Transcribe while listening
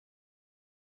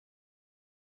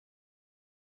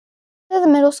the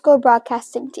middle school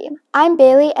broadcasting team. I'm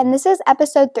Bailey, and this is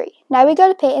episode 3. Now we go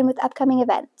to Peyton with upcoming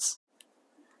events.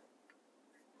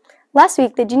 Last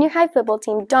week, the junior high football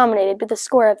team dominated with a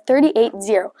score of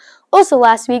 38-0. Also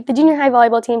last week, the junior high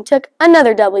volleyball team took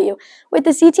another W, with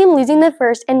the C team losing the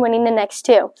first and winning the next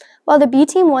two, while the B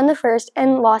team won the first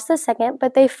and lost the second,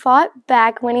 but they fought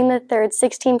back, winning the third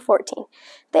 16-14.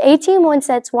 The A team won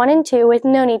sets 1 and 2 with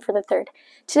no need for the third.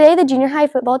 Today, the junior high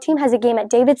football team has a game at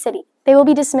David City. They will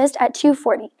be dismissed at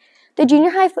 2:40. The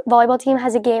junior high volleyball team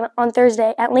has a game on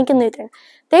Thursday at Lincoln Lutheran.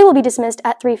 They will be dismissed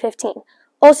at 3:15.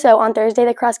 Also on Thursday,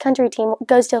 the cross-country team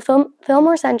goes to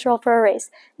Fillmore Central for a race.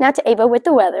 Now to Ava with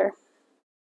the weather.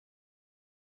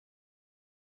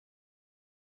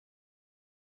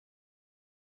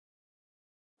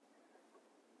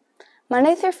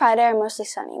 Monday through Friday are mostly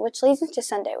sunny, which leads into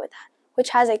Sunday which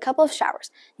has a couple of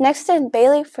showers. Next is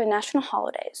Bailey for national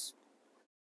holidays.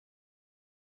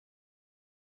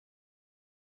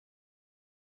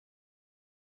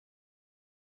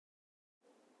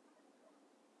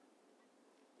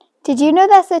 Did you know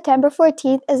that September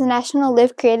 14th is National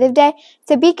Live Creative Day?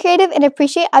 So be creative and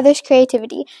appreciate others'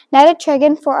 creativity. Now to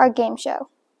Tregan for our game show.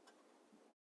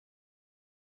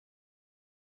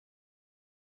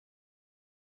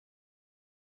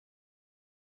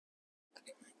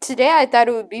 Today I thought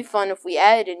it would be fun if we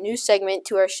added a new segment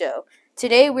to our show.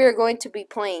 Today we are going to be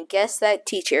playing Guess That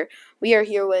Teacher. We are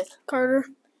here with Carter.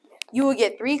 You will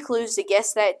get 3 clues to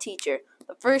guess that teacher.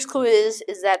 The first clue is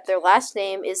that their last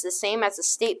name is the same as a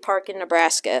state park in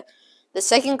Nebraska. The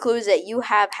second clue is that you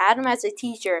have had him as a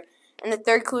teacher. And the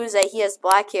third clue is that he has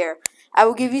black hair. I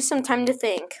will give you some time to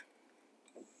think.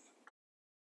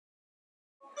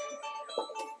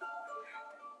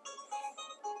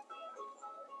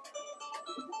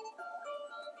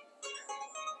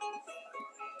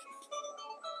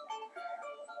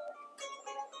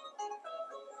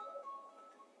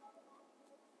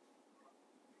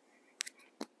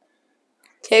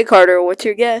 Okay, Carter, what's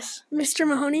your guess? Mr.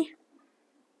 Mahoney.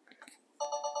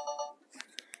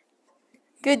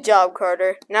 Good job,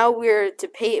 Carter. Now we're to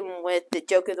Peyton with the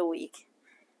joke of the week.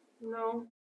 No.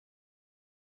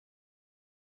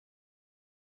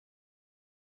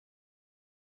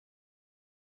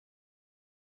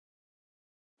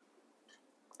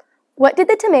 What did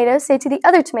the tomato say to the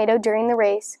other tomato during the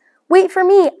race? Wait for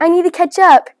me, I need to catch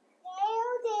up.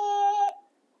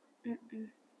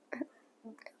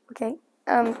 Okay.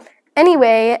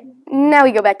 Anyway, now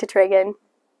we go back to Tregan.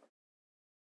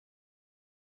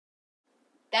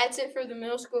 That's it for the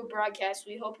middle school broadcast.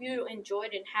 We hope you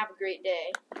enjoyed and have a great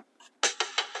day.